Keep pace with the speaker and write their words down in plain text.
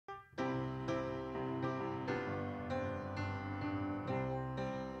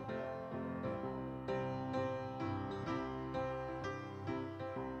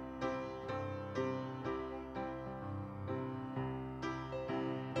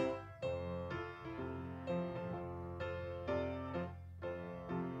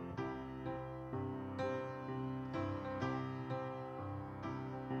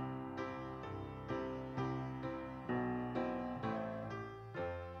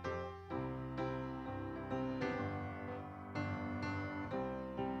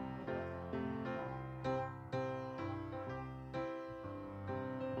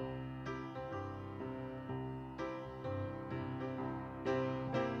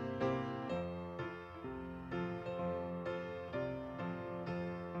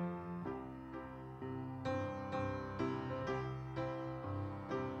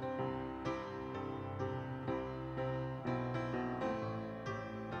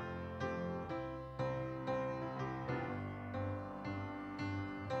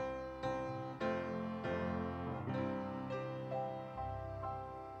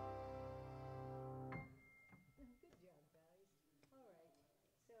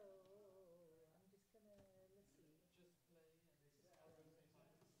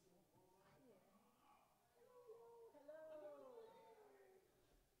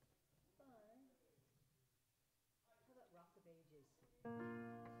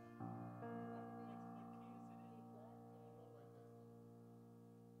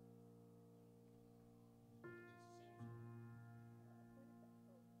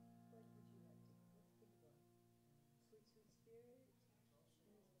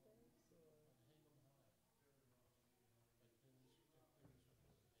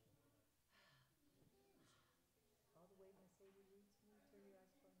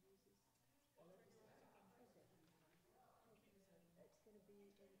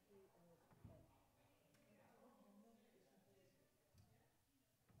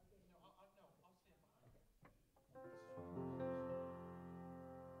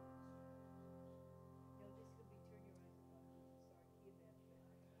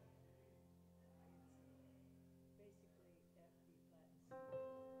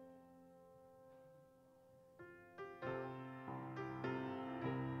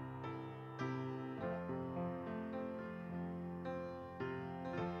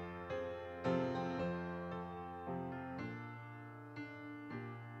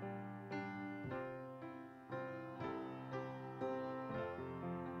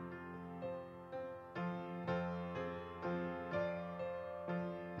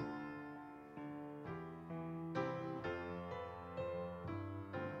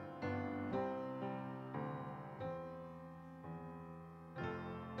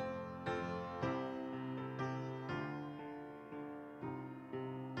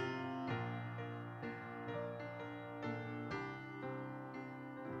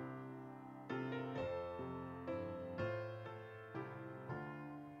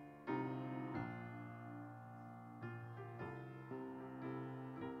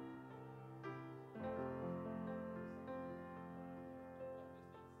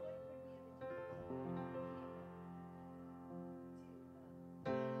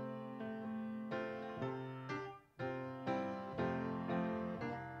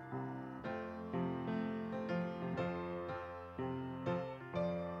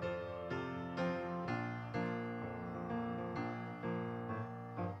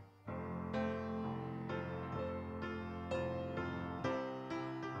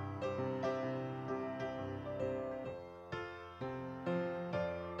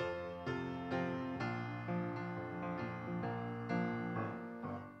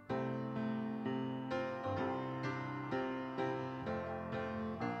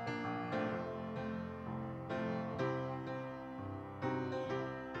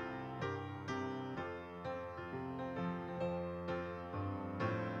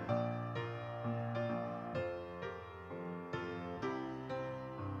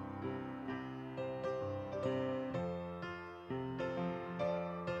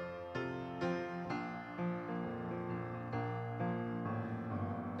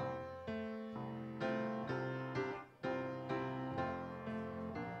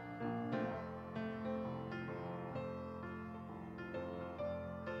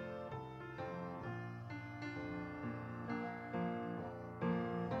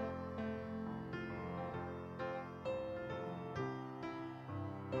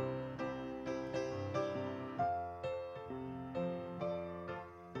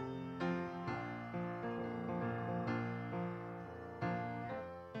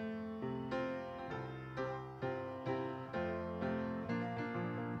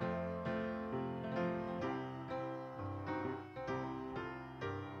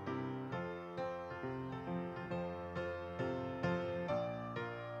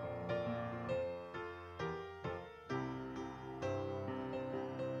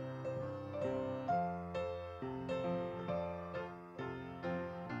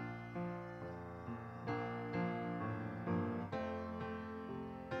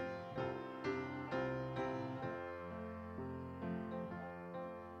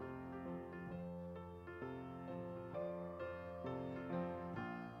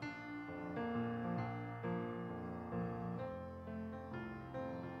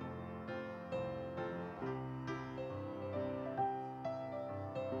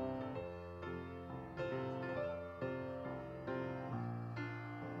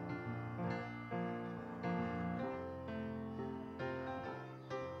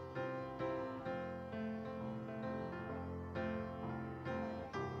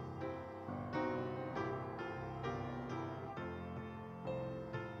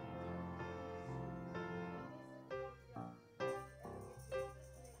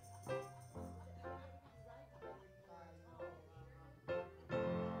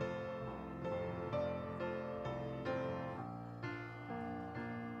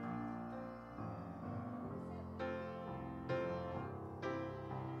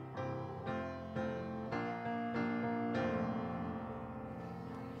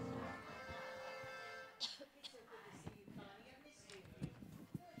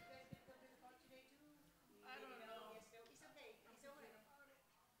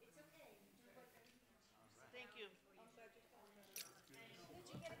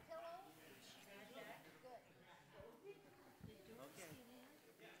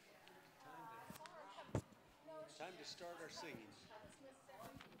time to start our singing.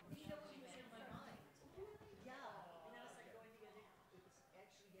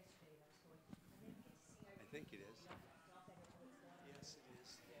 I think it is. Yes, it is.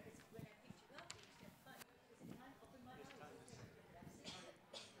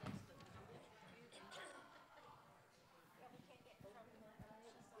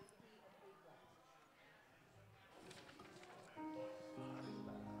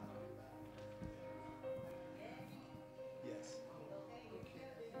 Yes.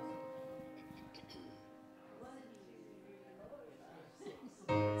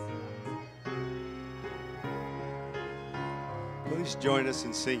 Please join us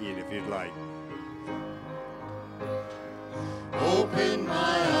in singing if you'd like. Open my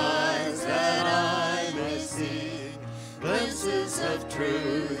eyes that I may see glimpses of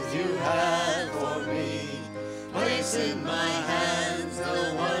truth you have for me. Place in my hands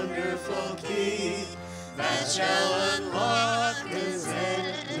the wonderful key that shall unlock and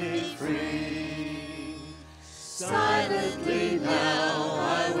set me free. Silently now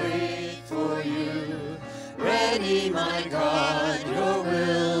I wait for you, ready, my God, your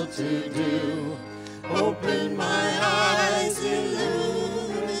will to do. Open my eyes,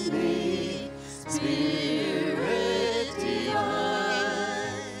 illumine me, Spirit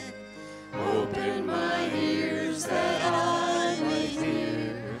divine. Open my ears that I may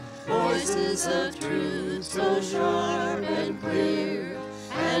hear voices of truth so sharp and clear,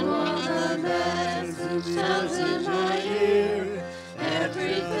 and one that sounds in my ear,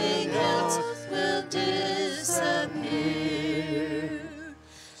 everything else will disappear.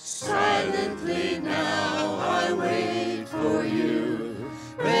 Silently now I wait for you,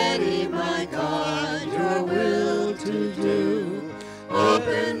 ready, my God, your will to do.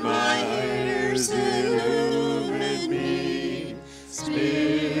 Open my ears, illumine me,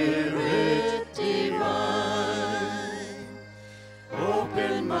 Spirit divine.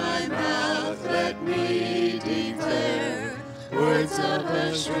 Open my mouth, let me declare words of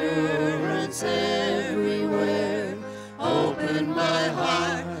assurance everywhere. Open my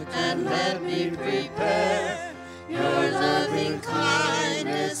heart and let me prepare your loving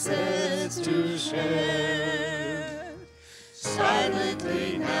kindnesses to share.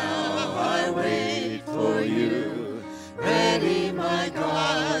 Silently now I wait for you, ready, my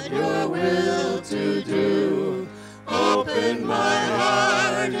God, your will to do. Open my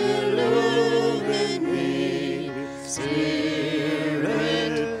heart, illumine me, Spirit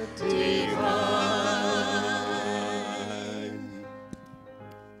divine.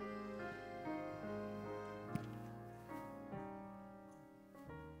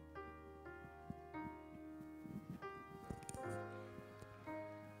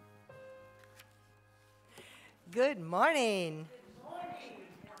 Good morning.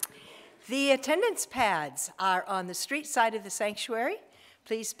 The attendance pads are on the street side of the sanctuary.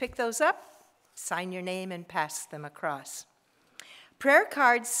 Please pick those up, sign your name, and pass them across. Prayer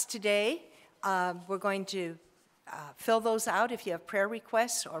cards today, we're going to fill those out if you have prayer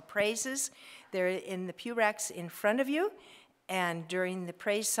requests or praises. They're in the pew racks in front of you, and during the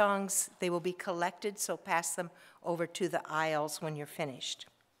praise songs, they will be collected, so pass them over to the aisles when you're finished.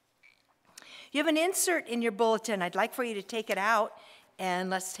 You have an insert in your bulletin. I'd like for you to take it out, and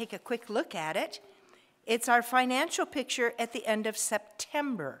let's take a quick look at it. It's our financial picture at the end of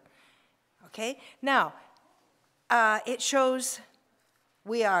September. Okay? Now, it shows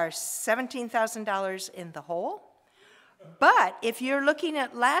we are $17,000 in the hole. But if you're looking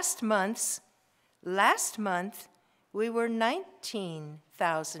at last month, we were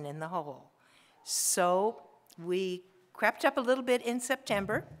 $19,000 in the hole. So we crept up a little bit in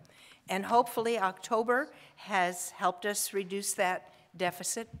September, and hopefully October has helped us reduce that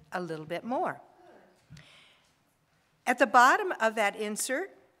deficit a little bit more. At the bottom of that insert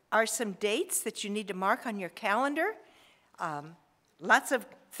are some dates that you need to mark on your calendar. Lots of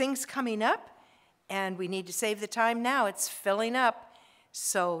things coming up, and we need to save the time now. It's filling up,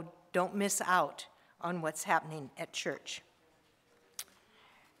 so don't miss out on what's happening at church.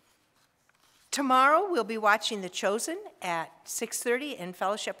 Tomorrow we'll be watching The Chosen at 6:30 in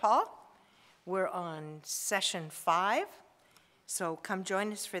Fellowship Hall. We're on session 5, so come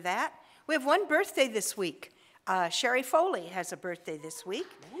join us for that. We have one birthday this week. Sherry Foley has a birthday this week.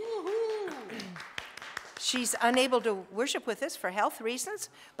 She's unable to worship with us for health reasons,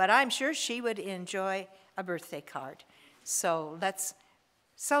 but I'm sure she would enjoy a birthday card. So let's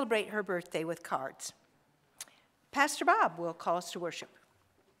celebrate her birthday with cards. Pastor Bob will call us to worship.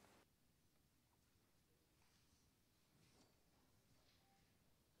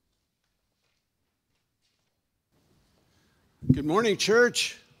 Good morning,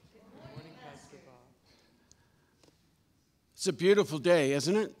 church. Good morning, Pastor It's a beautiful day,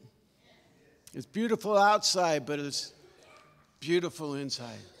 isn't it? It's beautiful outside, but it's beautiful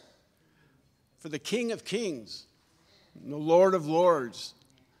inside. For the King of Kings, the Lord of Lords,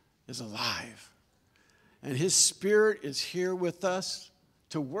 is alive. And his Spirit is here with us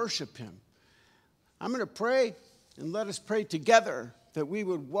to worship him. I'm going to pray, and let us pray together that we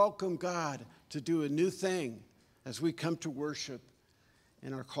would welcome God to do a new thing as we come to worship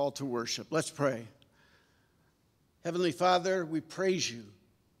in our call to worship. Let's pray. Heavenly Father, we praise you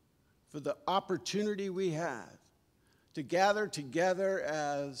for the opportunity we have to gather together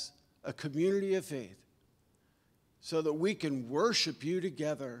as a community of faith so that we can worship you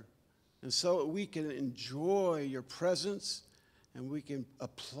together and so that we can enjoy your presence and we can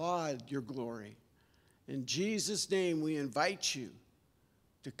applaud your glory. In Jesus' name, we invite you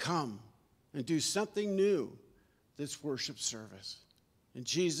to come and do something new this worship service. In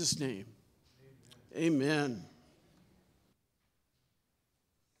Jesus' name, amen.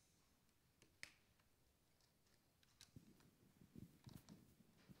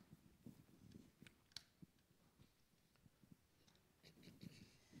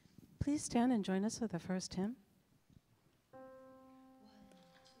 Please stand and join us with the first hymn.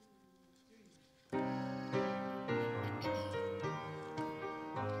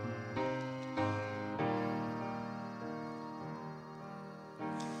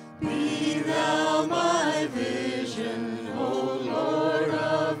 Be thou my vision, O Lord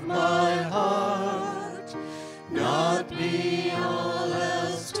of my heart, not be all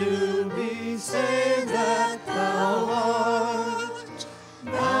else to me, save that thou art.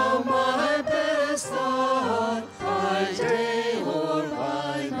 Thou my best thought, by day or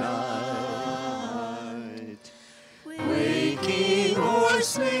by night, waking or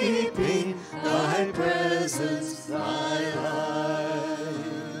sleeping, thy presence, thy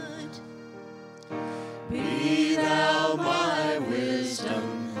light. Be thou my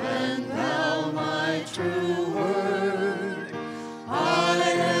wisdom, and thou my true word.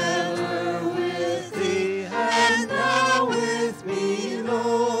 I ever with thee, and thou with me,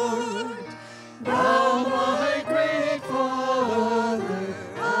 Lord. Thou my great Father,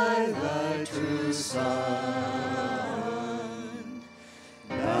 I thy true Son.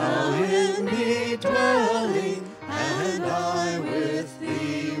 Thou in me dwelling, and I with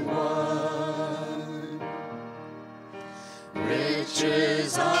thee one.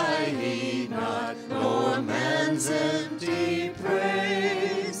 Riches I heed not, nor man's empty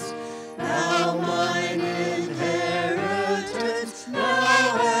praise. Thou mine inheritance,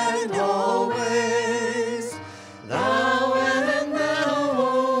 now and always. Thou and thou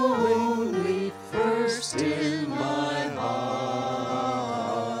only, first in my heart.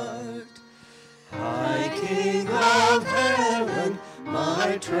 High King of heaven,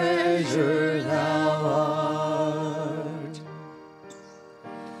 my treasure thou art.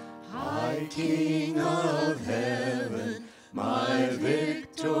 High King of heaven, my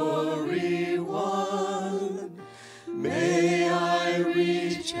victory won. May I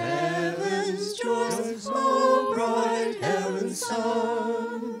reach heaven's joys, so bright heaven's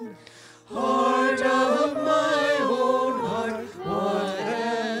sun. Heart of my own heart,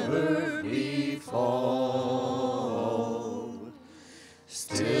 whatever befall,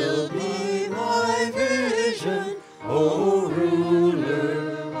 still be my vision, O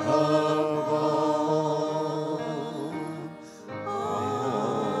ruler of all.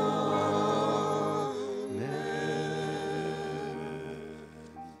 Amen.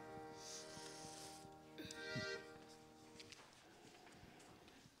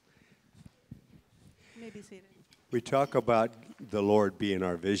 You may be seated. We talk about the Lord being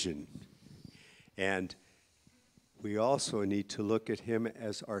our vision, and we also need to look at him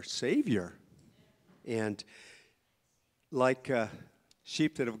as our Savior. And like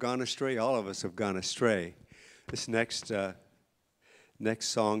sheep that have gone astray, all of us have gone astray. This next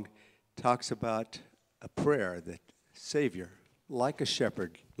song talks about a prayer that, Savior, like a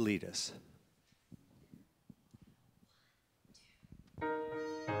shepherd, lead us.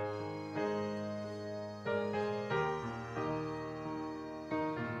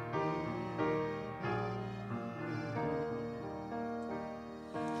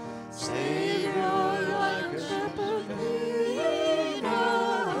 Savior, like a shepherd, lead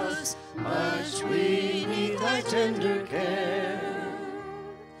us, much we need thy tender care.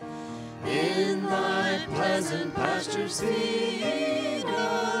 In thy pleasant pastures feed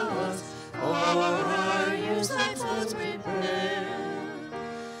us, for our years thy floods prepare.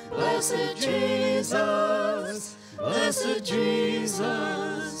 Blessed Jesus,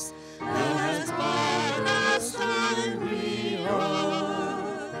 thou hast bought us time we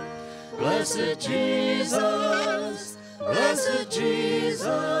are. Blessed Jesus, Blessed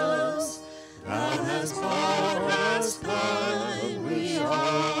Jesus, thou hast bought us thine we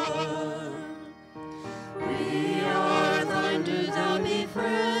are. We are thine, do thou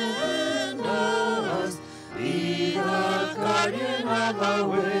befriend us, be the guardian of our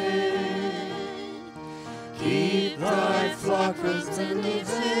way. Keep thy flock from sin,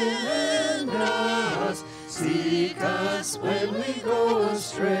 defend us, seek us when we go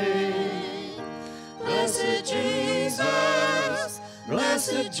astray. Blessed Jesus,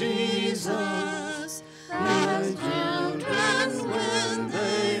 blessed Jesus, thy children when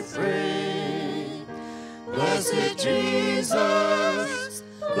they pray. Blessed Jesus,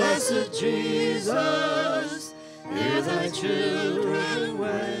 blessed Jesus, hear thy children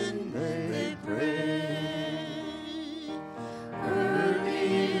when they pray.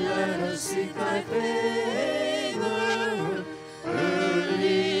 Early let us seek thy favor,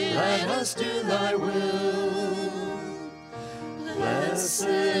 early let us do thy will.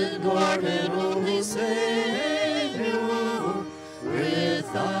 Blessed Lord and only Savior,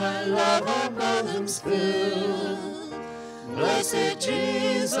 with thy love our bosoms fill. Blessed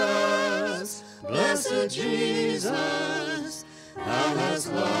Jesus, blessed Jesus, thou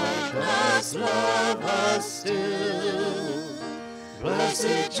hast loved us, love us still.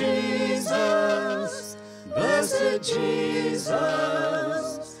 Blessed Jesus, blessed Jesus,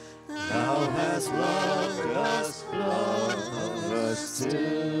 thou hast loved us, love us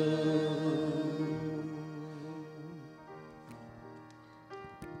still.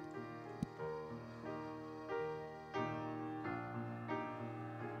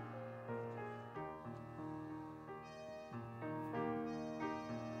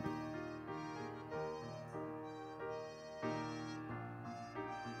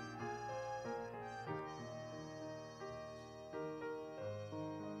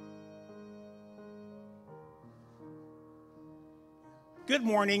 Good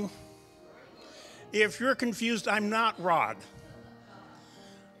morning. If you're confused, I'm not Rod.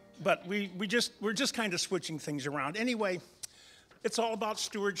 But we're just kind of switching things around. Anyway, it's all about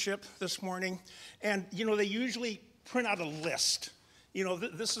stewardship this morning. And, you know, they usually print out a list. You know,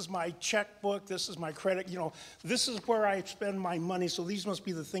 this is my checkbook, this is my credit, you know, this is where I spend my money, so these must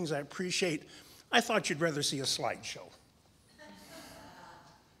be the things I appreciate. I thought you'd rather see a slideshow.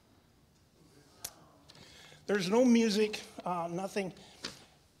 There's no music, nothing.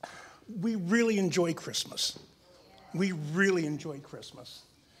 We really enjoy Christmas. We really enjoy Christmas.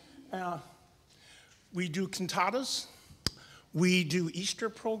 We do cantatas. We do Easter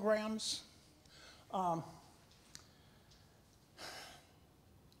programs.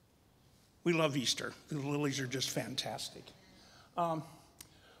 We love Easter. The lilies are just fantastic.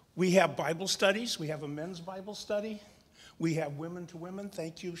 We have Bible studies. We have a men's Bible study. We have women to women.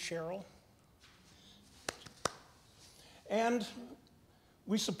 Thank you, Cheryl. And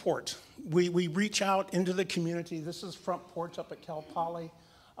we support. We reach out into the community. This is Front Porch up at Cal Poly,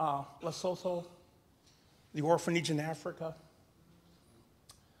 Lesotho, the orphanage in Africa,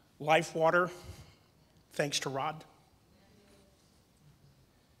 Life Water, thanks to Rod.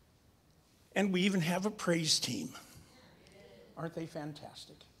 And we even have a praise team. Aren't they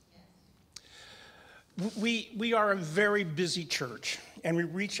fantastic? We are a very busy church, and we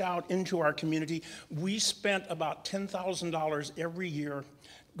reach out into our community. We spent about $10,000 every year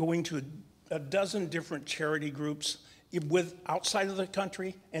going to a dozen different charity groups outside of the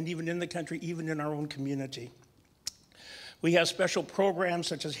country and even in the country, even in our own community. We have special programs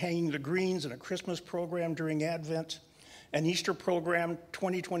such as Hanging the Greens and a Christmas program during Advent, an Easter program,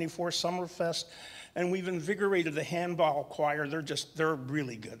 2024 Summerfest, and we've invigorated the handball choir. They're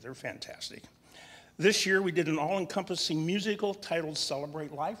really good. They're fantastic. This year, we did an all-encompassing musical titled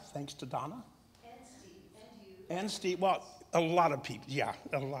Celebrate Life, thanks to Donna. And Steve, and you. And Steve, well, a lot of people, yeah,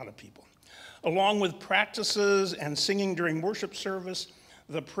 a lot of people. Along with practices and singing during worship service,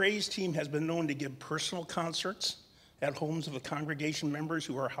 the praise team has been known to give personal concerts at homes of the congregation members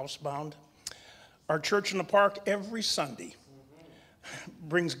who are housebound. Our church in the park every Sunday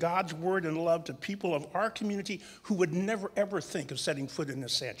brings God's word and love to people of our community who would never, ever think of setting foot in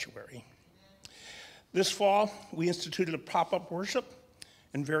this sanctuary. This fall, we instituted a pop-up worship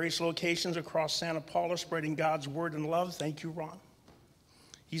in various locations across Santa Paula, spreading God's word and love. Thank you, Ron.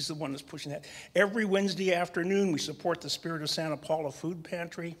 He's the one that's pushing that. Every Wednesday afternoon, we support the Spirit of Santa Paula Food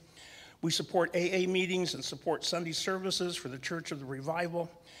Pantry. We support AA meetings and support Sunday services for the Church of the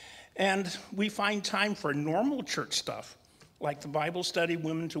Revival. And we find time for normal church stuff, like the Bible study,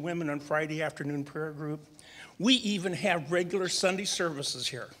 Women to Women on Friday afternoon prayer group. We even have regular Sunday services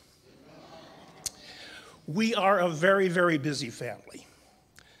here. We are a very, very busy family.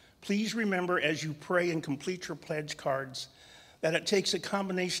 Please remember as you pray and complete your pledge cards that it takes a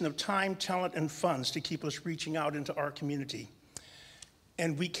combination of time, talent, and funds to keep us reaching out into our community.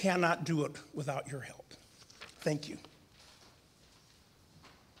 And we cannot do it without your help. Thank you.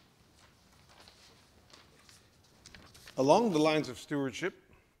 Along the lines of stewardship,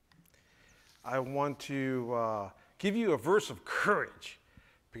 I want to give you a verse of courage,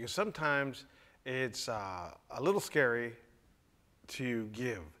 because sometimes it's a little scary to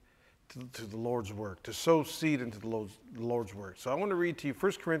give to the Lord's work, to sow seed into the Lord's work. So I want to read to you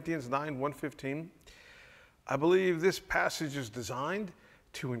 1 Corinthians 9, 1:15. I believe this passage is designed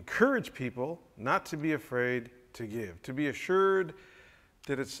to encourage people not to be afraid to give, to be assured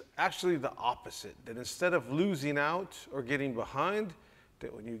that it's actually the opposite, that instead of losing out or getting behind,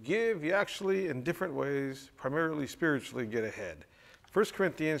 that when you give, you actually, in different ways, primarily spiritually, get ahead. 1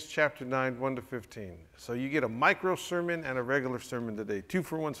 Corinthians chapter 9, 1-15. So you get a micro sermon and a regular sermon today,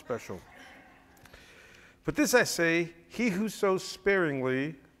 2-for-1 special. But this I say, he who sows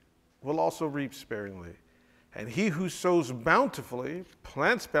sparingly will also reap sparingly. And he who sows bountifully,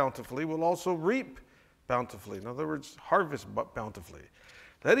 plants bountifully, will also reap bountifully. In other words, harvest bountifully.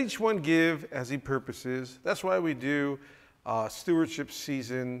 Let each one give as he purposes. That's why we do stewardship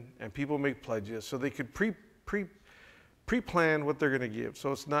season and people make pledges so they could pre-plan what they're going to give,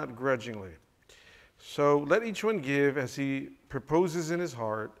 so it's not grudgingly. So let each one give as he proposes in his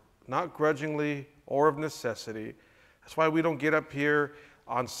heart, not grudgingly or of necessity. That's why we don't get up here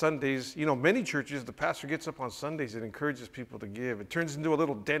on Sundays. You know, many churches, the pastor gets up on Sundays and encourages people to give. It turns into a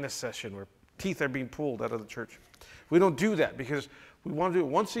little dentist session where teeth are being pulled out of the church. We don't do that because we want to do it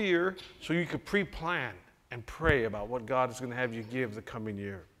once a year so you could pre-plan and pray about what God is going to have you give the coming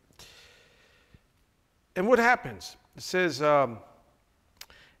year. And what happens? It says,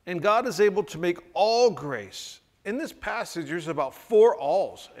 and God is able to make all grace. In this passage, there's about 4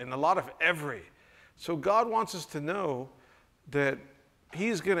 alls and a lot of every. So God wants us to know that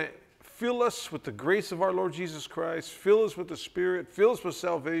he's going to fill us with the grace of our Lord Jesus Christ, fill us with the Spirit, fill us with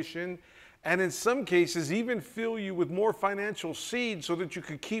salvation, and in some cases, even fill you with more financial seed so that you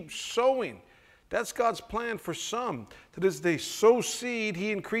can keep sowing. That's God's plan for some, that as they sow seed,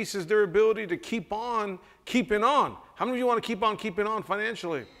 he increases their ability to keep on keeping on. How many of you want to keep on keeping on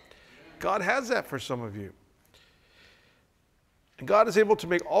financially? God has that for some of you. And God is able to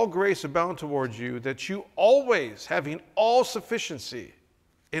make all grace abound towards you, that you always, having all sufficiency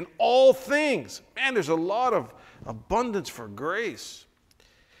in all things. Man, there's a lot of abundance for grace.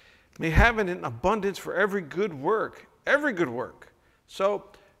 May have an abundance for every good work. Every good work. So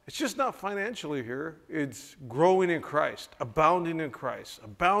it's just not financially here. It's growing in Christ, abounding in Christ,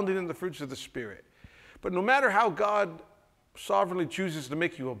 abounding in the fruits of the Spirit. But no matter how God sovereignly chooses to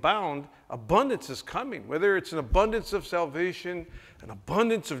make you abound, abundance is coming. Whether it's an abundance of salvation, an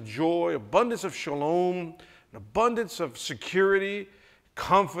abundance of joy, abundance of shalom, an abundance of security,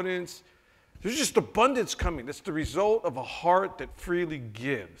 confidence. There's just abundance coming. That's the result of a heart that freely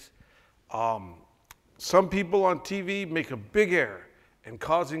gives. Some people on TV make a big error in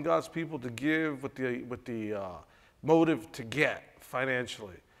causing God's people to give with the motive to get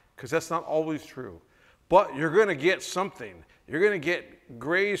financially, because that's not always true. But you're going to get something. You're going to get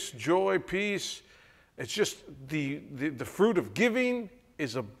grace, joy, peace. It's just the fruit of giving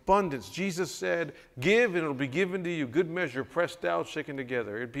is abundance. Jesus said, give and it'll be given to you. Good measure, pressed down, shaken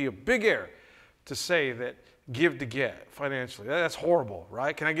together. It'd be a big error to say that give to get financially. That's horrible,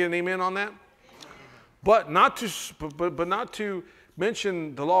 right? Can I get an amen on that? But not to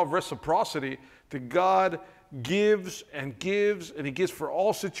mention the law of reciprocity, that God gives, and he gives for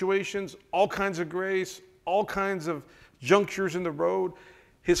all situations, all kinds of grace, all kinds of junctures in the road.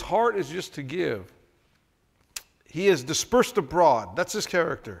 His heart is just to give. He is dispersed abroad. That's his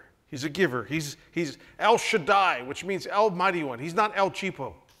character. He's a giver. He's El Shaddai, which means El Mighty One. He's not El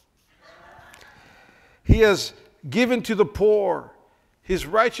Cheapo. He has given to the poor. His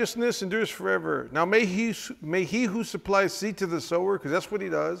righteousness endures forever. Now may he who supplies seed to the sower, because that's what he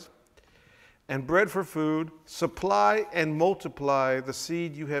does, and bread for food, supply and multiply the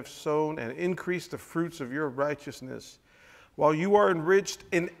seed you have sown and increase the fruits of your righteousness, while you are enriched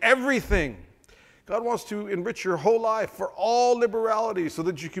in everything. God wants to enrich your whole life for all liberality so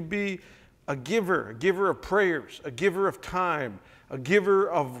that you can be a giver of prayers, a giver of time, a giver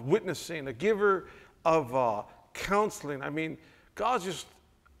of witnessing, a giver of counseling. I mean, God's just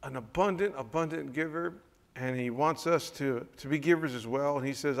an abundant giver, and he wants us to be givers as well. And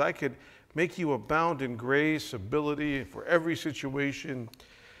he says, I could make you abound in grace, ability for every situation.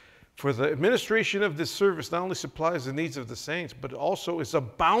 For the administration of this service not only supplies the needs of the saints, but also is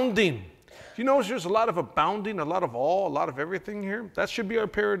abounding You notice there's a lot of abounding, a lot of all, a lot of everything here? That should be our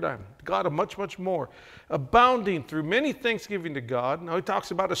paradigm. God of much, much more. Abounding through many thanksgiving to God. Now he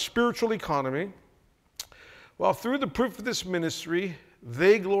talks about a spiritual economy. While through the proof of this ministry,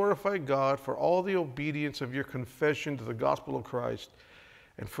 they glorify God for all the obedience of your confession to the gospel of Christ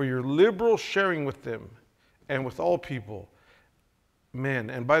and for your liberal sharing with them and with all people, men,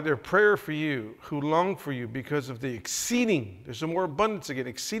 and by their prayer for you who long for you because of the exceeding, there's some more abundance again,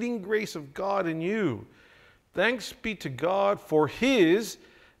 exceeding grace of God in you. Thanks be to God for his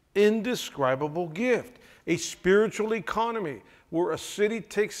indescribable gift, a spiritual economy where a city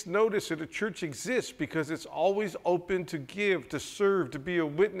takes notice that a church exists because it's always open to give, to serve, to be a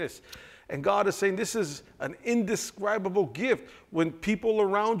witness. And God is saying this is an indescribable gift. When people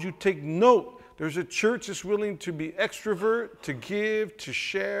around you take note, there's a church that's willing to be extrovert, to give, to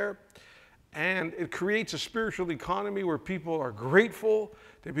share. And it creates a spiritual economy where people are grateful.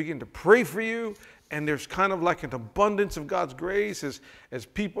 They begin to pray for you. And there's kind of like an abundance of God's grace as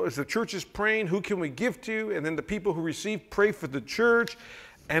the church is praying, who can we give to? And then the people who receive pray for the church.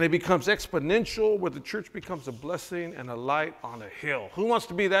 And it becomes exponential where the church becomes a blessing and a light on a hill. Who wants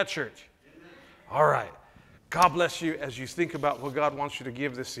to be that church? Amen. All right. God bless you as you think about what God wants you to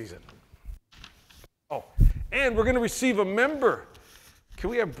give this season. Oh, and we're going to receive a member. Can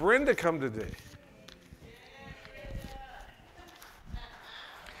we have Brenda come today?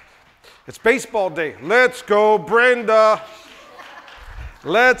 It's baseball day. Let's go, Brenda.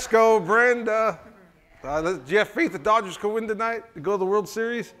 Let's go, Brenda. Do you have faith the Dodgers can win tonight to go to the World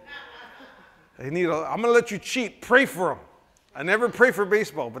Series? I'm going to let you cheat. Pray for them. I never pray for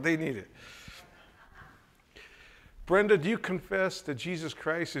baseball, but they need it. Brenda, do you confess that Jesus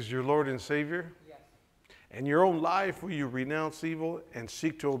Christ is your Lord and Savior? In your own life, will you renounce evil and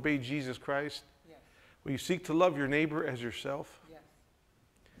seek to obey Jesus Christ? Yes. Will you seek to love your neighbor as yourself? Yes.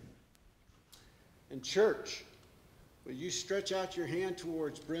 In church, will you stretch out your hand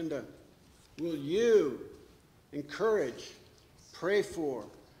towards Brenda? Will you encourage, pray for,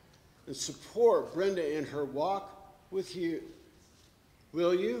 and support Brenda in her walk with you?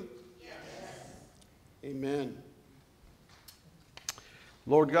 Will you? Yes. Amen.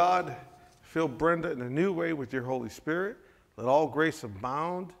 Lord God, fill Brenda in a new way with your Holy Spirit. Let all grace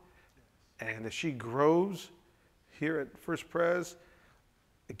abound. And as she grows here at First Pres,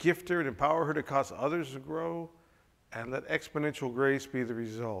 gift her and empower her to cause others to grow. And let exponential grace be the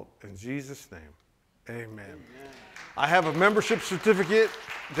result. In Jesus' name, amen. Amen. I have a membership certificate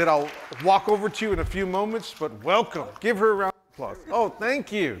that I'll walk over to you in a few moments, but welcome. Give her a round of applause. Oh,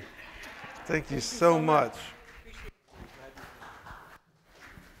 thank you. Thank you so much.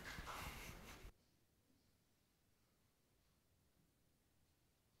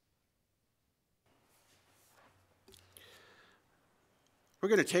 We're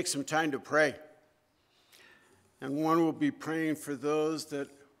going to take some time to pray. And one will be praying for those that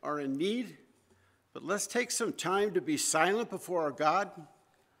are in need. But let's take some time to be silent before our God,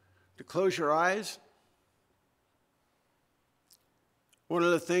 to close your eyes. One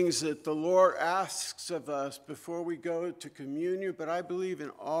of the things that the Lord asks of us before we go to communion, but I believe in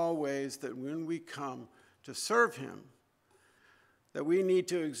all ways that when we come to serve him, that we need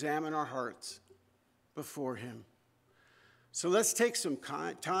to examine our hearts before him. So let's take some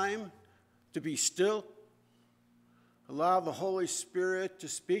time to be still. Allow the Holy Spirit to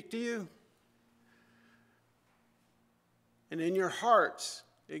speak to you. And in your hearts,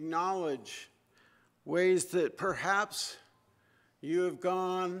 acknowledge ways that perhaps you have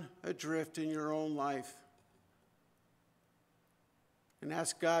gone adrift in your own life. And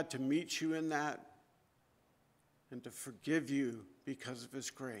ask God to meet you in that and to forgive you because of his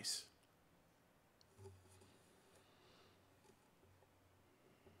grace.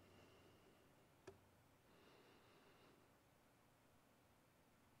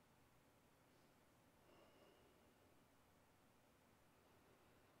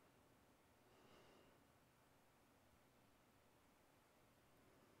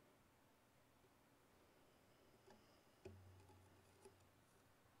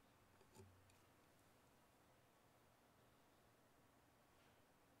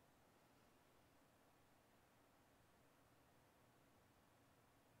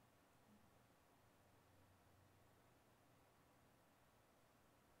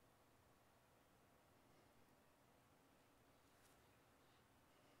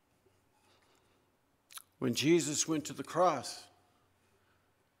 When Jesus went to the cross,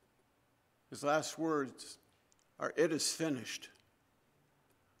 his last words are, "It is finished."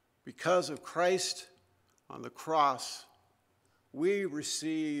 Because of Christ on the cross, we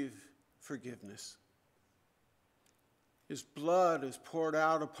receive forgiveness. His blood is poured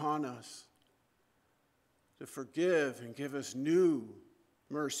out upon us to forgive and give us new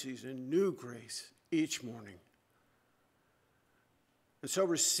mercies and new grace each morning. And so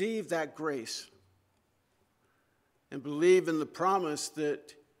receive that grace and believe in the promise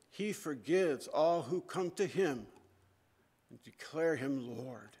that he forgives all who come to him and declare him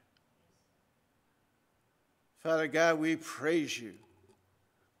Lord. Father God, we praise you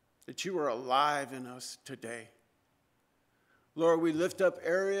that you are alive in us today. Lord, we lift up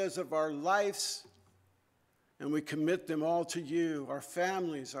areas of our lives and we commit them all to you, our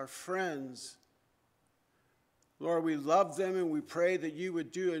families, our friends. Lord, we love them and we pray that you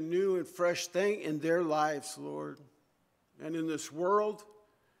would do a new and fresh thing in their lives, Lord. And in this world,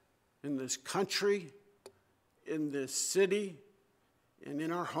 in this country, in this city, and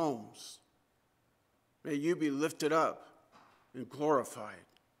in our homes, may you be lifted up and glorified.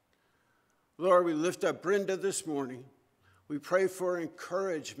 Lord, we lift up Brenda this morning. We pray for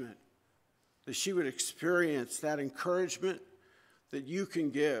encouragement, that she would experience that encouragement that you can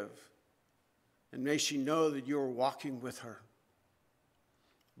give. And may she know that you are walking with her.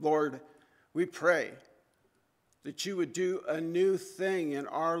 Lord, we pray that you would do a new thing in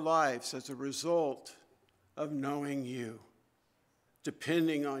our lives as a result of knowing you,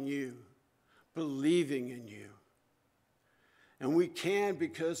 depending on you, believing in you. And we can,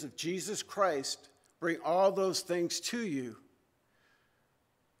 because of Jesus Christ, bring all those things to you.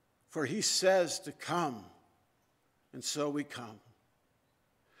 For he says to come, and so we come.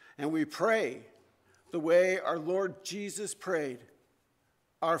 And we pray the way our Lord Jesus prayed.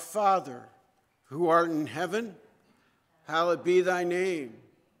 Our Father, who art in heaven, hallowed be thy name.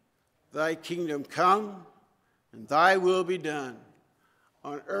 Thy kingdom come, and thy will be done,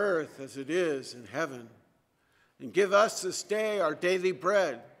 on earth as it is in heaven. And give us this day our daily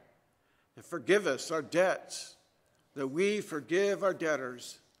bread, and forgive us our debts, that we forgive our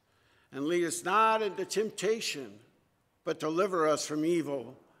debtors. And lead us not into temptation, but deliver us from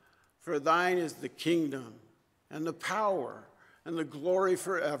evil. For thine is the kingdom, and the power, and the glory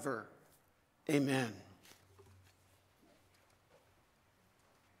forever. Amen.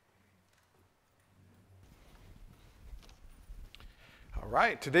 All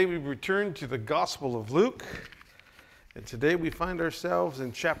right, today we return to the Gospel of Luke. And today we find ourselves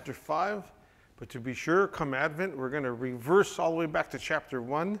in chapter 5. But to be sure, come Advent, we're going to reverse all the way back to chapter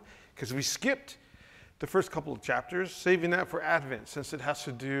 1 because we skipped the first couple of chapters, saving that for Advent since it has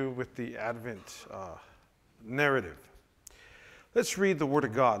to do with the Advent narrative. Let's read the Word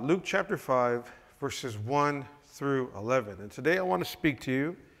of God. Luke chapter 5, verses 1 through 11. And today I want to speak to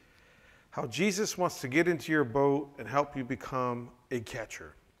you how Jesus wants to get into your boat and help you become a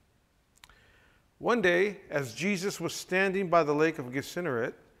catcher. One day, as Jesus was standing by the lake of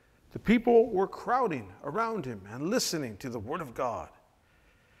Gennesaret, the people were crowding around him and listening to the word of God.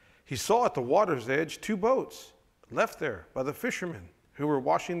 He saw at the water's edge 2 boats left there by the fishermen who were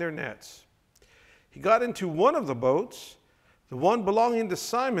washing their nets. He got into one of the boats, the one belonging to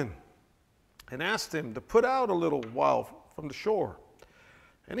Simon, and asked him to put out a little while from the shore.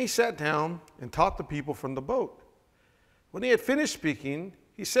 And he sat down and taught the people from the boat. When he had finished speaking,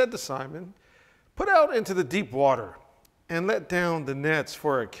 he said to Simon, "Put out into the deep water and let down the nets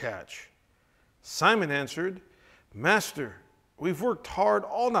for a catch." Simon answered, "Master, we've worked hard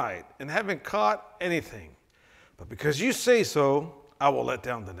all night and haven't caught anything. But because you say so, I will let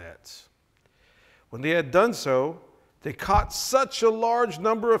down the nets." When they had done so, they caught such a large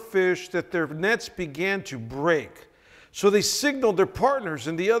number of fish that their nets began to break. So they signaled their partners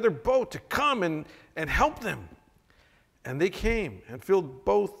in the other boat to come and help them. And they came and filled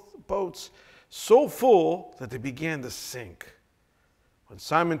both boats so full that they began to sink. When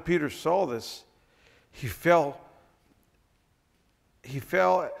Simon Peter saw this, he fell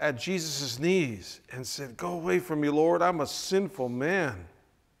at Jesus' knees and said, "Go away from me, Lord, I'm a sinful man."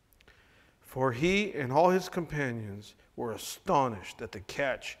 For he and all his companions were astonished at the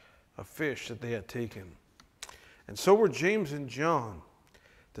catch of fish that they had taken. And so were James and John,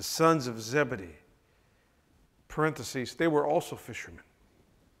 the sons of Zebedee. Parentheses, they were also fishermen.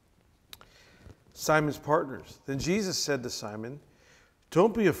 Simon's partners. Then Jesus said to Simon,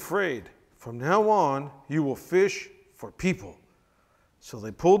 "Don't be afraid. From now on, you will fish for people." So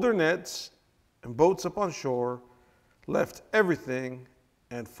they pulled their nets and boats up on shore, left everything,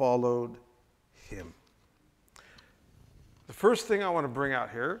 and followed him. The first thing I want to bring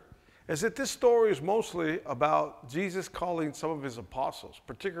out here is that this story is mostly about Jesus calling some of his apostles,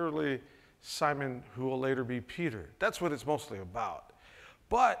 particularly Simon, who will later be Peter. That's what it's mostly about.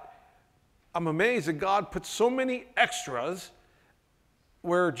 But I'm amazed that God put so many extras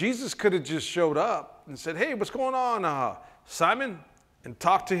where Jesus could have just showed up and said, "Hey, what's going on, Simon? and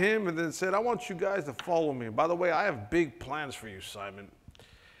talked to him and then said, I want you guys to follow me. By the way, I have big plans for you, Simon.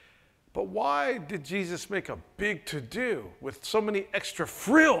 But why did Jesus make a big to-do with so many extra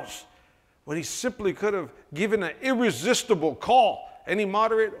frills when he simply could have given an irresistible call? Any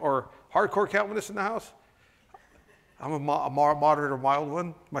moderate or hardcore Calvinist in the house? I'm a moderate or mild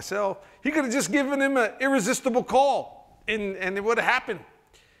one myself. He could have just given him an irresistible call and it would have happened.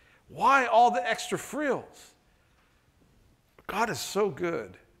 Why all the extra frills? God is so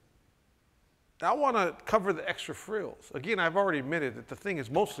good. I want to cover the extra frills. Again, I've already admitted that the thing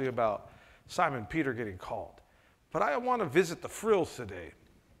is mostly about Simon Peter getting called. But I want to visit the frills today.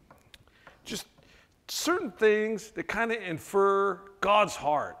 Just certain things that kind of infer God's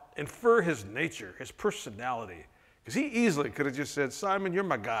heart, infer his nature, his personality. Because he easily could have just said, Simon, you're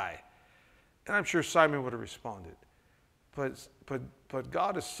my guy. And I'm sure Simon would have responded. But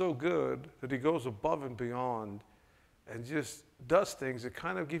God is so good that he goes above and beyond and just does things that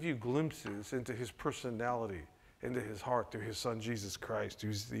kind of give you glimpses into his personality, into his heart through his son Jesus Christ,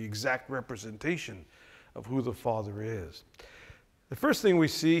 who's the exact representation of who the Father is. The first thing we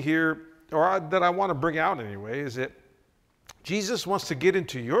see here, or that I want to bring out anyway, is that Jesus wants to get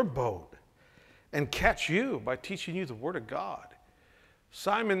into your boat and catch you by teaching you the Word of God.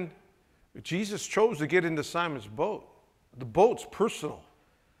 Jesus chose to get into Simon's boat. The boat's personal.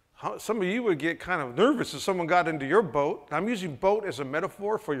 Some of you would get kind of nervous if someone got into your boat. I'm using boat as a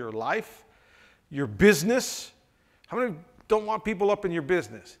metaphor for your life, your business. How many don't want people up in your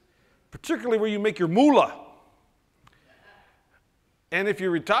business? Particularly where you make your moolah. And if you're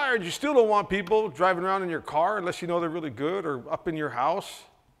retired, you still don't want people driving around in your car unless you know they're really good, or up in your house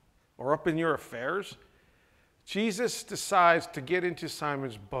or up in your affairs. Jesus decides to get into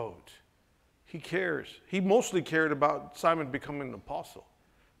Simon's boat. He cares. He mostly cared about Simon becoming an apostle.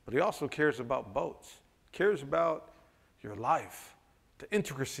 But he also cares about boats, cares about your life, the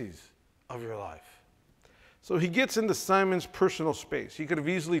intricacies of your life. So he gets into Simon's personal space. He could have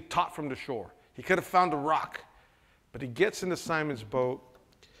easily taught from the shore. He could have found a rock. But he gets into Simon's boat,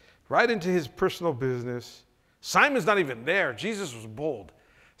 right into his personal business. Simon's not even there. Jesus was bold.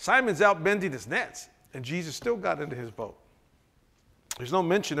 Simon's out bending his nets, and Jesus still got into his boat. There's no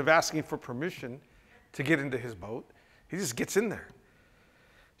mention of asking for permission to get into his boat. He just gets in there.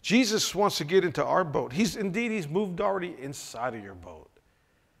 Jesus wants to get into our boat. He's moved already inside of your boat.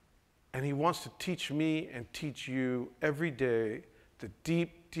 And he wants to teach me and teach you every day the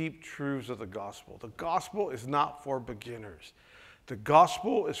deep, deep truths of the gospel. The gospel is not for beginners. The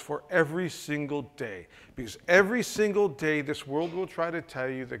gospel is for every single day. Because every single day this world will try to tell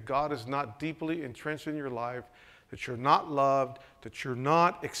you that God is not deeply entrenched in your life, that you're not loved, that you're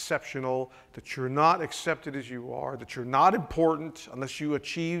not exceptional, that you're not accepted as you are, that you're not important unless you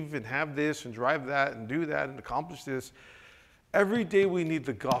achieve and have this and drive that and do that and accomplish this. Every day we need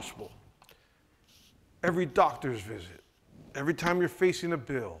the gospel. Every doctor's visit, every time you're facing a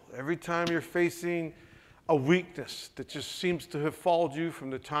bill, every time you're facing a weakness that just seems to have followed you from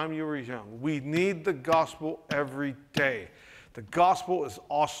the time you were young. We need the gospel every day. The gospel is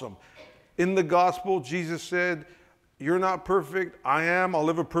awesome. In the gospel, Jesus said, you're not perfect. I am. I'll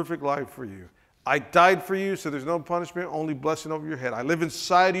live a perfect life for you. I died for you, so there's no punishment, only blessing over your head. I live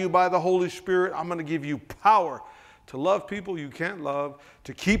inside of you by the Holy Spirit. I'm going to give you power to love people you can't love,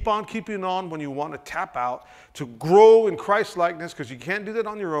 to keep on keeping on when you want to tap out, to grow in Christ-likeness, because you can't do that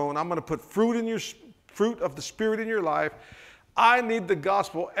on your own. I'm going to put fruit of the Spirit in your life. I need the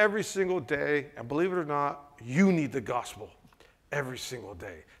gospel every single day, and believe it or not, you need the gospel every single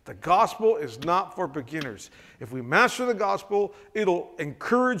day. The gospel is not for beginners. If we master the gospel, it'll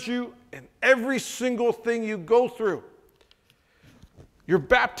encourage you in every single thing you go through. Your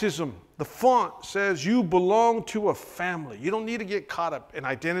baptism, the font says you belong to a family. You don't need to get caught up in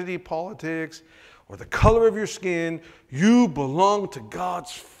identity politics or the color of your skin. You belong to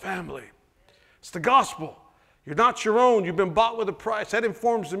God's family. It's the gospel. You're not your own. You've been bought with a price. That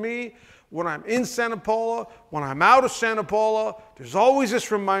informs me when I'm in Santa Paula, when I'm out of Santa Paula, there's always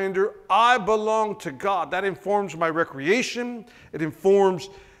this reminder, I belong to God. That informs my recreation. It informs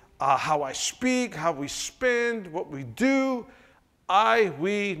how I speak, how we spend, what we do.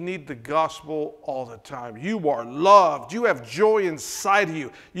 We need the gospel all the time. You are loved. You have joy inside of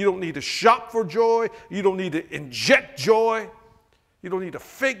you. You don't need to shop for joy. You don't need to inject joy. You don't need to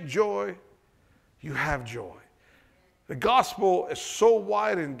fake joy. You have joy. The gospel is so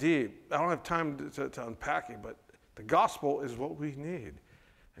wide and deep. I don't have time to unpack it, but the gospel is what we need.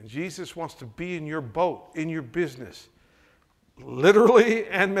 And Jesus wants to be in your boat, in your business, literally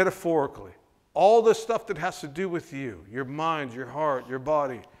and metaphorically. All the stuff that has to do with you, your mind, your heart, your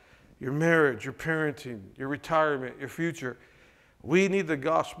body, your marriage, your parenting, your retirement, your future. We need the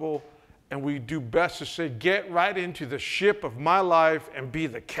gospel, and we do best to say, get right into the ship of my life and be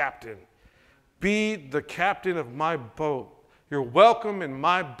the captain. Be the captain of my boat. You're welcome in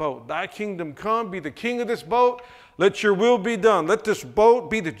my boat. Thy kingdom come, be the king of this boat. Let your will be done. Let this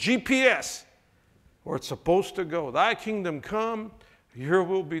boat be the GPS where it's supposed to go. Thy kingdom come, your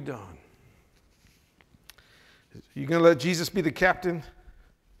will be done. You going to let Jesus be the captain?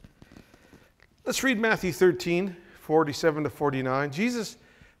 Let's read Matthew 13, 47 to 49. Jesus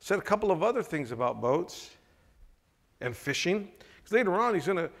said a couple of other things about boats and fishing. Because later on, he's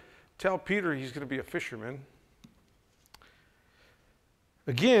going to tell Peter he's going to be a fisherman.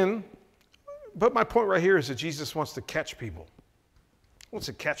 Again, but my point right here is that Jesus wants to catch people. He wants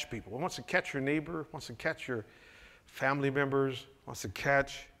to catch people. He wants to catch your neighbor, wants to catch your family members, wants to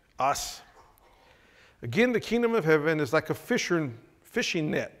catch us. Again, the kingdom of heaven is like a fishing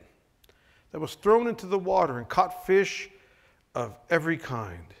net that was thrown into the water and caught fish of every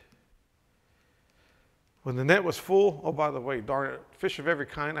kind. When the net was full, oh, by the way, darn it, fish of every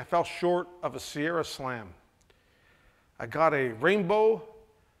kind, I fell short of a Sierra Slam. I got a rainbow,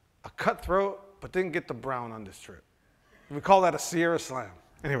 a cutthroat, but didn't get the brown on this trip. We call that a Sierra Slam.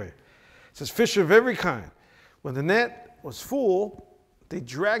 Anyway, it says fish of every kind. When the net was full, they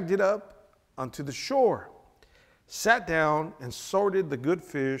dragged it up onto the shore, sat down and sorted the good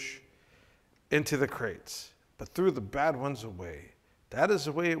fish into the crates, but threw the bad ones away. That is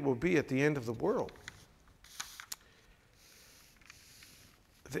the way it will be at the end of the world.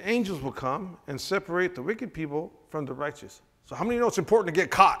 The angels will come and separate the wicked people from the righteous. So how many know it's important to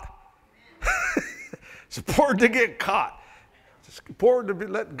get caught? It's important to get caught. It's important to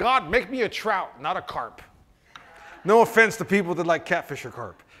let God make me a trout, not a carp. No offense to people that like catfish or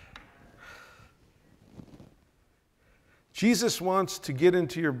carp. Jesus wants to get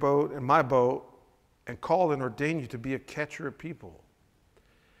into your boat and my boat and call and ordain you to be a catcher of people.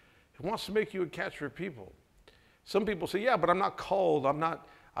 He wants to make you a catcher of people. Some people say, yeah, but I'm not called.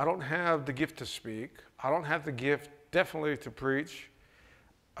 I don't have the gift to speak. I don't have the gift definitely to preach.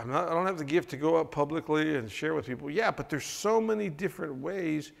 I don't have the gift to go out publicly and share with people. Yeah, but there's so many different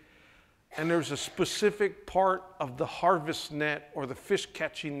ways, and there's a specific part of the harvest net or the fish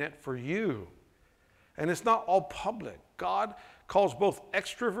catching net for you. And it's not all public. God calls both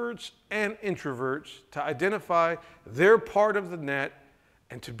extroverts and introverts to identify their part of the net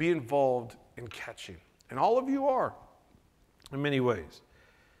and to be involved in catching. And all of you are, in many ways.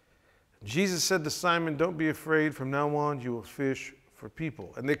 Jesus said to Simon, don't be afraid. From now on, you will fish for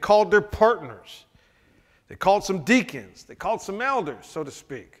people. And they called their partners. They called some deacons. They called some elders, so to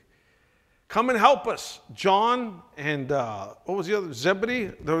speak. Come and help us. John and, what was the other? Zebedee?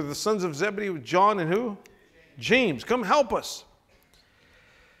 They were the sons of Zebedee. John and who? James. Come help us.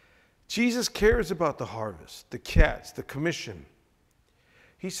 Jesus cares about the harvest, the catch, the commission.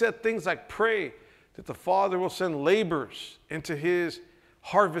 He said things like, pray that the Father will send laborers into his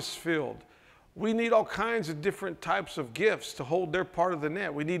harvest field. We need all kinds of different types of gifts to hold their part of the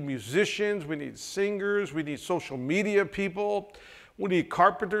net. We need musicians, we need singers, we need social media people, we need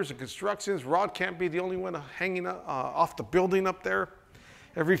carpenters and constructions. Rod can't be the only one hanging off the building up there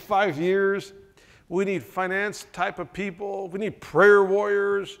every 5 years. We need finance type of people. We need prayer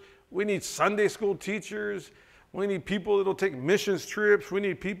warriors. We need Sunday school teachers. We need people that will take missions trips. We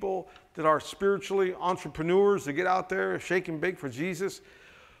need people that are spiritually entrepreneurs to get out there, shake and bake for Jesus.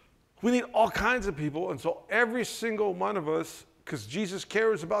 We need all kinds of people. And so every single one of us, because Jesus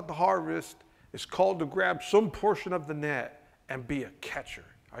cares about the harvest, is called to grab some portion of the net and be a catcher.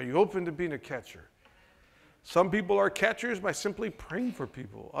 Are you open to being a catcher? Some people are catchers by simply praying for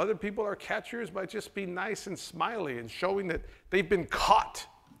people. Other people are catchers by just being nice and smiley and showing that they've been caught.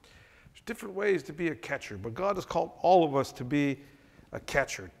 There's different ways to be a catcher, but God has called all of us to be a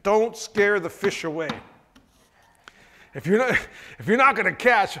catcher. Don't scare the fish away. If you're not going to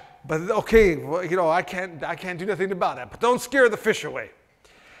catch, but okay, well, you know, I can't do nothing about that. But don't scare the fish away.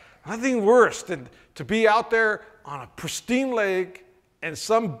 Nothing worse than to be out there on a pristine lake and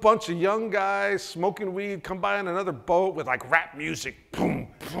some bunch of young guys smoking weed come by on another boat with like rap music. Boom,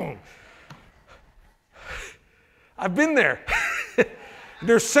 boom. I've been there.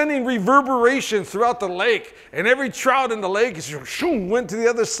 They're sending reverberations throughout the lake, and every trout in the lake is shoom, went to the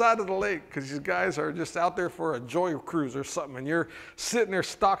other side of the lake because these guys are just out there for a joy cruise or something, and you're sitting there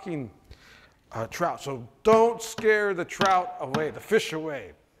stalking trout. So don't scare the trout away, the fish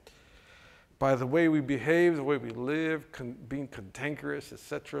away, by the way we behave, the way we live, being cantankerous,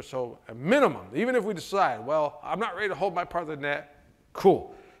 etc. So a minimum, even if we decide, well, I'm not ready to hold my part of the net,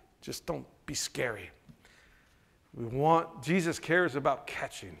 cool. Just don't be scary. Jesus cares about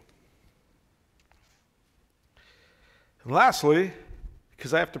catching. And lastly,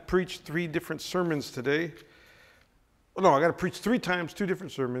 because I have to preach 3 different sermons today. Oh, no, I got to preach 3 times, 2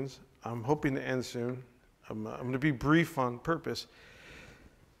 different sermons. I'm hoping to end soon. I'm going to be brief on purpose.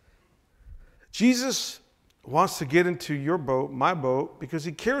 Jesus wants to get into your boat, my boat, because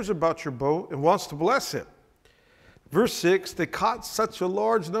he cares about your boat and wants to bless it. Verse 6, they caught such a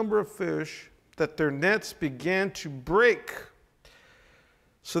large number of fish that their nets began to break.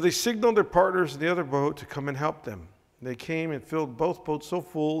 So they signaled their partners in the other boat to come and help them. They came and filled both boats so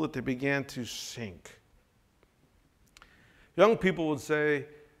full that they began to sink. Young people would say,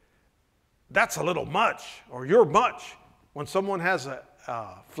 that's a little much, or you're much. When someone has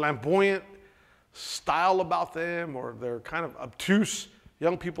a flamboyant style about them, or they're kind of obtuse,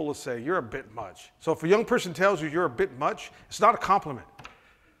 young people will say, you're a bit much. So if a young person tells you you're a bit much, it's not a compliment.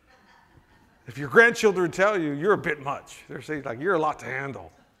 If your grandchildren tell you you're a bit much, they're saying like, you're a lot to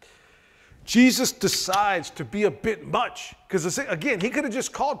handle. Jesus decides to be a bit much. Because again, he could have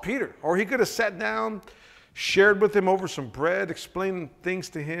just called Peter, or he could have sat down, shared with him over some bread, explained things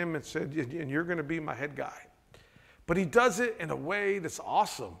to him and said, and you're going to be my head guy. But he does it in a way that's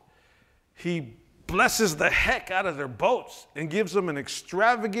awesome. He blesses the heck out of their boats and gives them an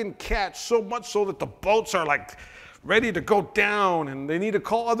extravagant catch, so much so that the boats are like ready to go down and they need to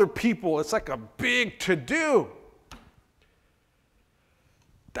call other people. It's like a big to-do.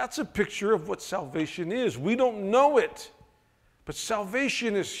 That's a picture of what salvation is. We don't know it, but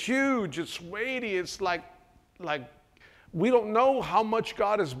salvation is huge. It's weighty. It's like we don't know how much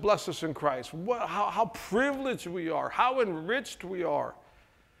God has blessed us in Christ, how privileged we are, how enriched we are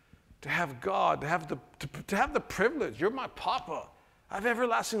to have God, to have the privilege. You're my papa. I have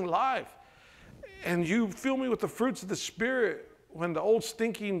everlasting life. And you fill me with the fruits of the Spirit. When the old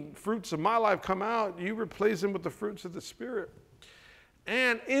stinking fruits of my life come out, you replace them with the fruits of the Spirit.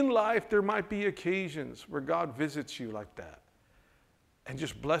 And in life, there might be occasions where God visits you like that and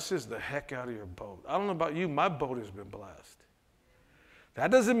just blesses the heck out of your boat. I don't know about you, my boat has been blessed.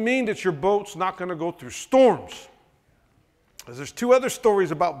 That doesn't mean that your boat's not going to go through storms. Because there's 2 other stories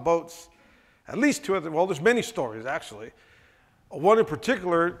about boats, at least 2 other, well, there's many stories actually. One in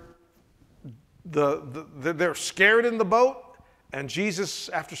particular, they're scared in the boat, and Jesus,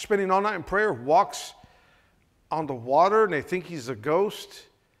 after spending all night in prayer, walks on the water, and they think he's a ghost.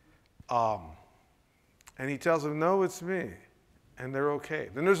 And he tells them, no, it's me. And they're okay.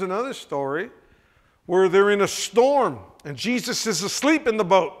 Then there's another story where they're in a storm, and Jesus is asleep in the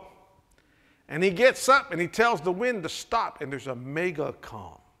boat. And he gets up, and he tells the wind to stop, and there's a mega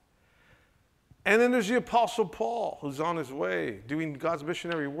calm. And then there's the Apostle Paul, who's on his way doing God's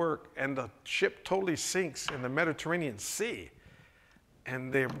missionary work, and the ship totally sinks in the Mediterranean Sea.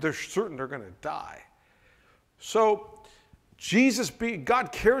 And they're certain they're going to die. So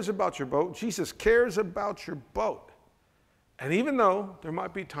God cares about your boat. Jesus cares about your boat. And even though there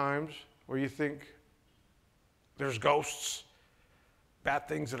might be times where you think there's ghosts, bad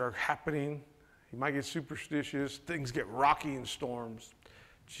things that are happening, you might get superstitious, things get rocky in storms,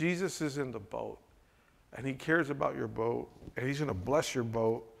 Jesus is in the boat, and he cares about your boat, and he's going to bless your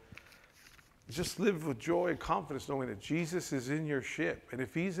boat. Just live with joy and confidence knowing that Jesus is in your ship. And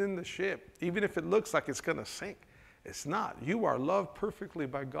if he's in the ship, even if it looks like it's going to sink, it's not. You are loved perfectly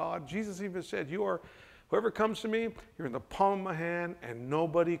by God. Jesus even said, whoever comes to me, you're in the palm of my hand, and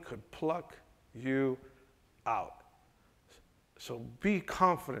nobody could pluck you out. So be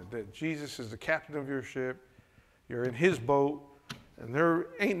confident that Jesus is the captain of your ship. You're in his boat, and there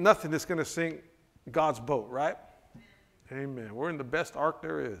ain't nothing that's going to sink God's boat, right? Amen. We're in the best ark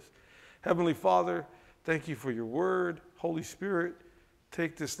there is. Heavenly Father, thank you for your word. Holy Spirit,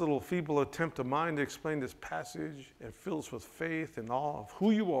 take this little feeble attempt of mine to explain this passage and fill us with faith and awe of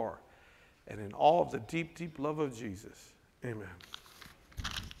who you are and in awe of the deep, deep love of Jesus. Amen.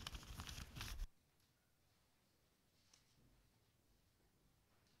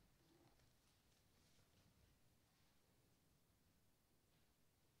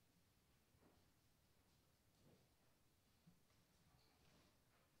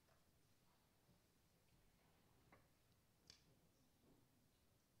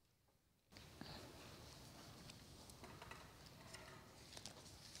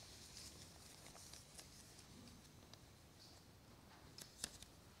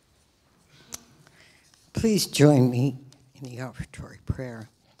 Please join me in the offertory prayer.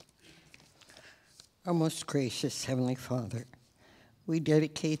 Our most gracious Heavenly Father, we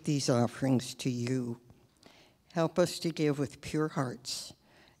dedicate these offerings to you. Help us to give with pure hearts,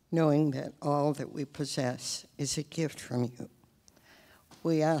 knowing that all that we possess is a gift from you.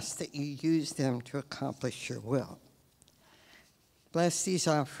 We ask that you use them to accomplish your will. Bless these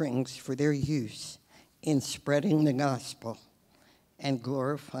offerings for their use in spreading the gospel and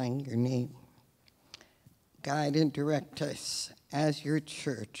glorifying your name. Guide and direct us as your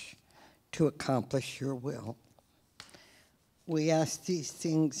church to accomplish your will. We ask these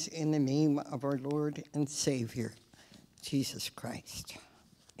things in the name of our Lord and Savior, Jesus Christ.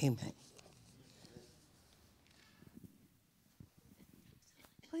 Amen.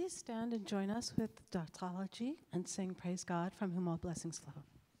 Please stand and join us with Doxology and sing Praise God, from whom all blessings flow.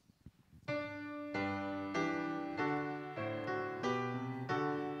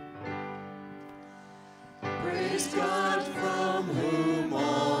 Praise God, from whom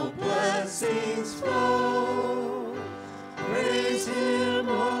all blessings flow. Praise him,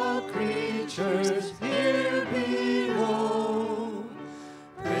 all creatures here below.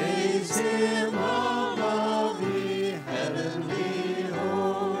 Praise him above the heavenly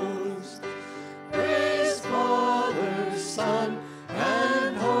host. Praise Father, Son,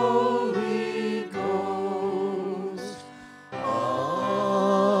 and Holy Ghost.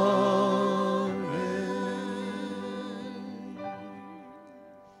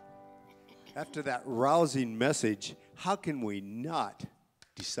 After that rousing message, how can we not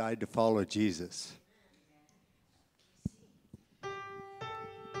decide to follow Jesus?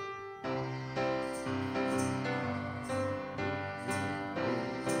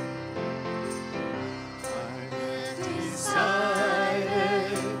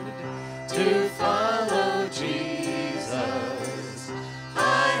 Decided to follow Jesus.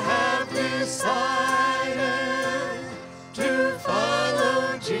 I have decided to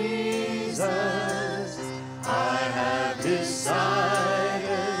follow Jesus. I have decided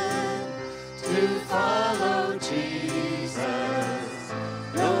to follow Jesus.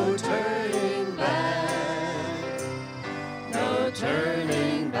 No turning back, no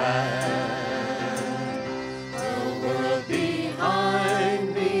turning back. The world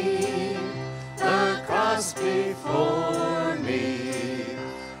behind me, the cross before me.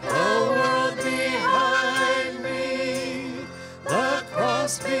 The world behind me, the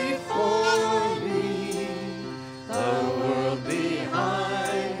cross before me. The world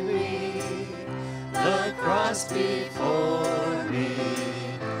behind me, the cross before me.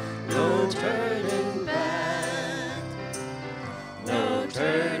 No turning back, no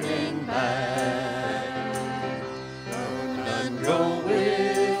turning back. Though none go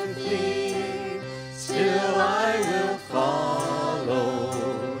with me, still I will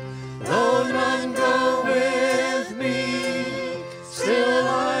follow. Though none go with me, still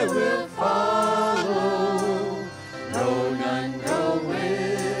I will follow. Though none go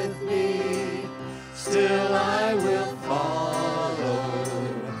with me, still I will follow.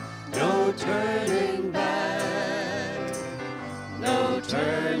 No turning back, no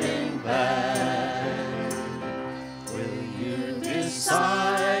turning back. Will you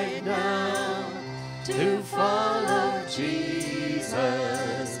decide now to follow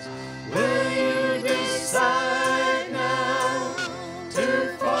Jesus? Will you decide now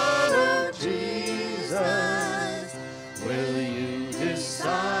to follow Jesus? Will you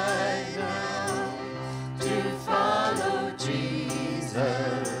decide now to follow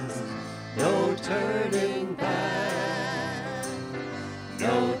Jesus? No turning back,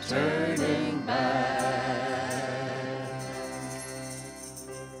 no turning back.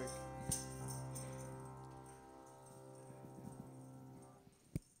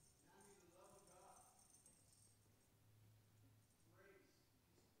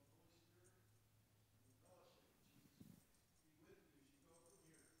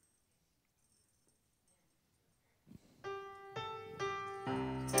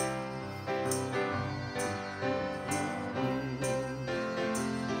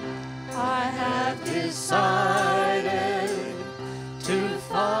 I have decided to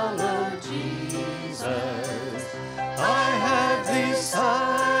follow Jesus. I have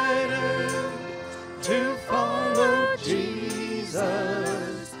decided to follow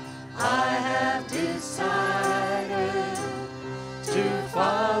Jesus. I have decided to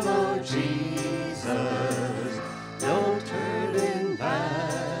follow Jesus. No turning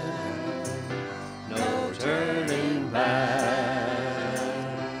back, no turning back.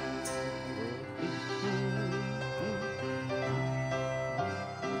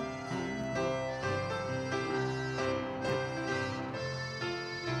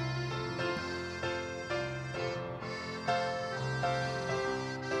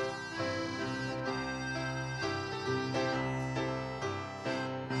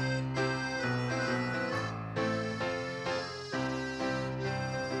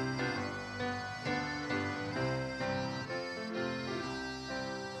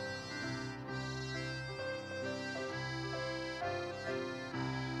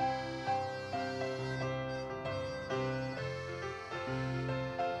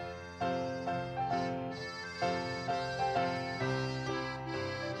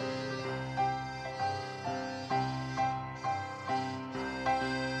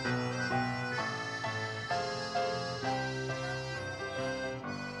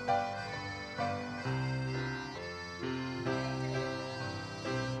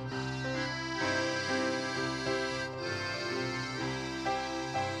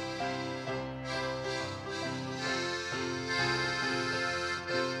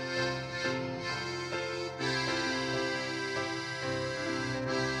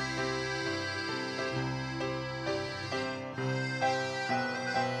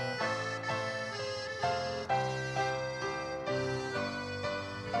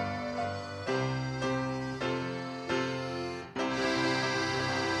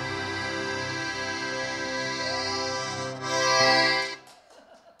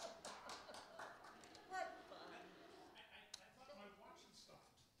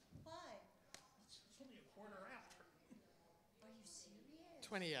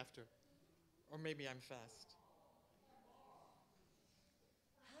 20 after. Or maybe I'm fast.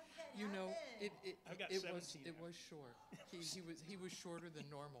 You know, I've got it 17 was short. He was shorter than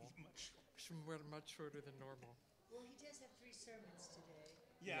normal. Much shorter than normal. Well, he does have 3 sermons today.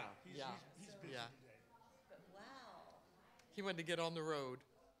 Yeah, Yeah. he's busy Yeah. today. But wow. He wanted to get on the road.